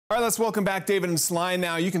All right, let's welcome back David and Sly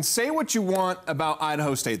now. You can say what you want about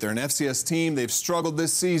Idaho State. They're an FCS team. They've struggled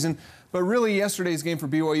this season. But really, yesterday's game for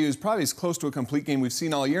BYU is probably as close to a complete game we've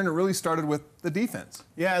seen all year, and it really started with the defense.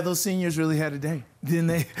 Yeah, those seniors really had a day, didn't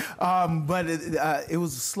they? But it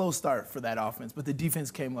was a slow start for that offense, but the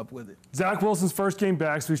defense came up with it. Zach Wilson's first game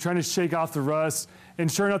back, so he's trying to shake off the rust.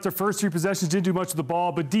 And sure enough, their first three possessions didn't do much with the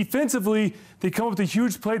ball, but defensively, they come up with a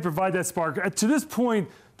huge play to provide that spark. To this point,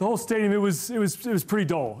 the whole stadium, it was pretty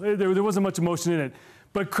dull. There wasn't much emotion in it.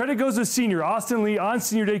 But credit goes to the senior. Austin Lee, on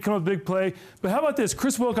senior day, come up with a big play. But how about this?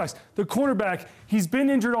 Chris Wilcox, the cornerback, he's been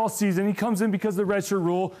injured all season. He comes in because of the redshirt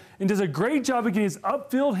rule and does a great job of getting his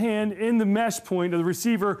upfield hand in the mesh point of the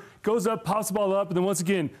receiver, goes up, pops the ball up, and then once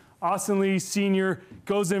again, Austin Lee, senior,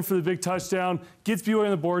 goes in for the big touchdown, gets BYU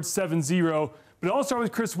on the board 7-0. But it all started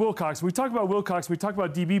with Chris Wilcox. When we talk about Wilcox, we talk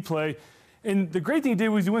about DB play. And the great thing he did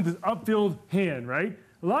was he went with his upfield hand, right?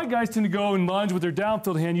 A lot of guys tend to go and lunge with their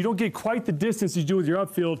downfield hand. You don't get quite the distance you do with your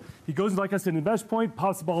upfield. He goes, like I said, in the mesh point,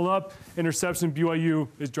 pops the ball up, interception, BYU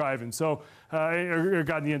is driving. So, or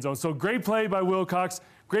got in the end zone. So great play by Wilcox.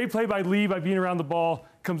 Great play by Lee by being around the ball.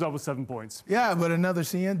 Comes up with 7 points. Yeah, but another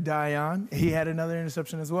senior, Dion, he had another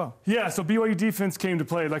interception as well. Yeah, so BYU defense came to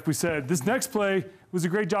play, like we said. This next play was a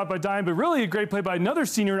great job by Dion, but really a great play by another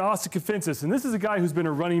senior, Austin Kafensis. And this is a guy who's been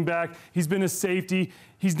a running back. He's been a safety.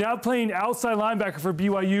 He's now playing outside linebacker for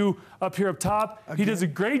BYU up here up top. He does a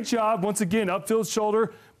great job, once again, upfield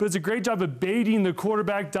shoulder, but it's a great job of baiting the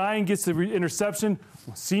quarterback. Dion gets the interception.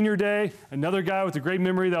 Senior day, another guy with a great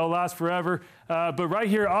memory that will last forever. But right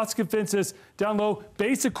here, Austin Kafensis down low,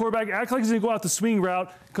 baits the quarterback, acts like he's going to go out the swing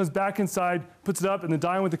route, comes back inside, puts it up, and then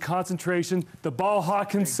Dion with the concentration. The ball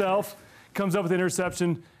hawk himself comes up with the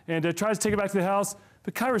interception and tries to take it back to the house.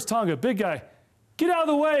 But Kyrus Tonga, big guy, get out of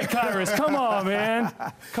the way, Kyrus. Come on, man.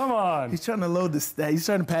 Come on. He's trying to load the stats. He's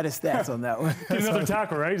trying to pad his stats on that one. Get another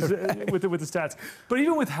tackle, right, with the stats. But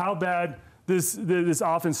even with how bad this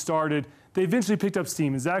offense started, they eventually picked up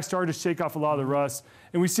steam, and Zach started to shake off a lot of the rust.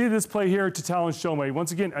 And we see this play here to Talon Shomei.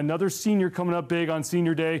 Once again, another senior coming up big on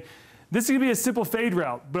senior day. This is going to be a simple fade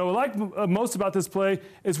route. But what I like most about this play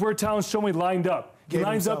is where Talon Shomei lined up. He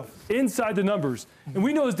lines up inside the numbers. And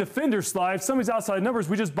we know as defender, Sly, if somebody's outside the numbers,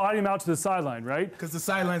 we just body him out to the sideline, right? Because the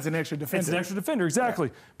sideline's an extra defender. It's an extra defender, exactly.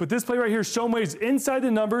 Yeah. But this play right here, Shomei's inside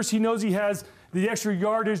the numbers. He knows he has the extra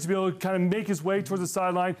yardage to be able to kind of make his way towards the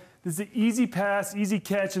sideline. This is an easy pass, easy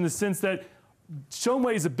catch in the sense that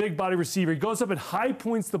Shomei is a big body receiver. He goes up and high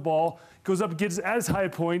points the ball, goes up and gets at his high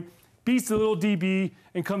point, beats the little DB,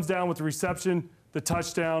 and comes down with the reception, the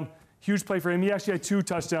touchdown. Huge play for him. He actually had 2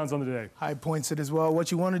 touchdowns on the day. High points it as well. What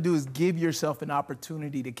you want to do is give yourself an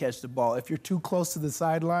opportunity to catch the ball. If you're too close to the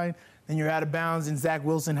sideline, then you're out of bounds, and Zach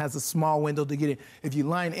Wilson has a small window to get it. If you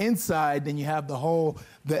line inside, then you have the whole,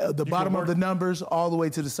 the bottom of the numbers all the way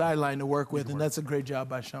to the sideline to work with, and that's a great job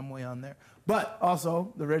by Shumway on there. But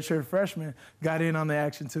also, the redshirt freshman got in on the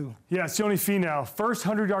action too. Yeah, Sione Finau, first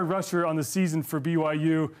 100-yard rusher on the season for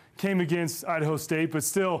BYU, came against Idaho State, but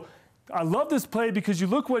still, I love this play because you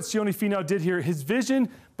look what Sione Finau did here. His vision,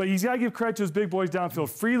 but he's got to give credit to his big boys downfield.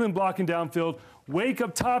 Freeland blocking downfield. Wake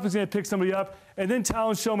up top is going to pick somebody up. And then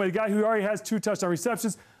Talon Shomei, the guy who already has 2 touchdown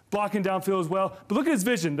receptions, blocking downfield as well. But look at his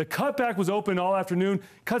vision. The cutback was open all afternoon.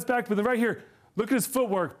 Cuts back, but then right here, look at his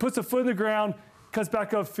footwork. Puts a foot in the ground, cuts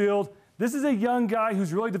back upfield. This is a young guy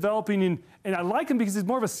who's really developing, and I like him because he's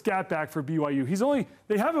more of a scat back for BYU.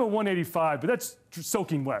 They have him at 185, but that's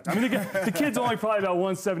soaking wet. I mean, the kid's only probably about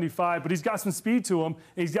 175, but he's got some speed to him,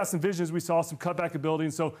 and he's got some vision, as we saw, some cutback ability.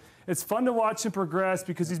 And so it's fun to watch him progress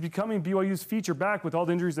because he's becoming BYU's feature back with all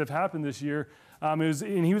the injuries that have happened this year. And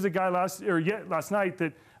he was a guy last night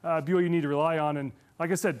that BYU need to rely on. And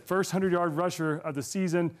like I said, first 100-yard rusher of the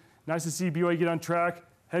season. Nice to see BYU get on track.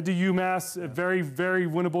 Head to UMass, a very, very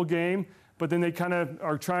winnable game, but then they kind of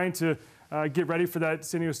are trying to get ready for that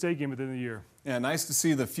San Diego State game at the end of the year. Yeah, nice to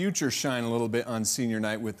see the future shine a little bit on senior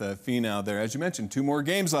night with Finau there. As you mentioned, 2 more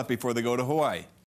games left before they go to Hawaii.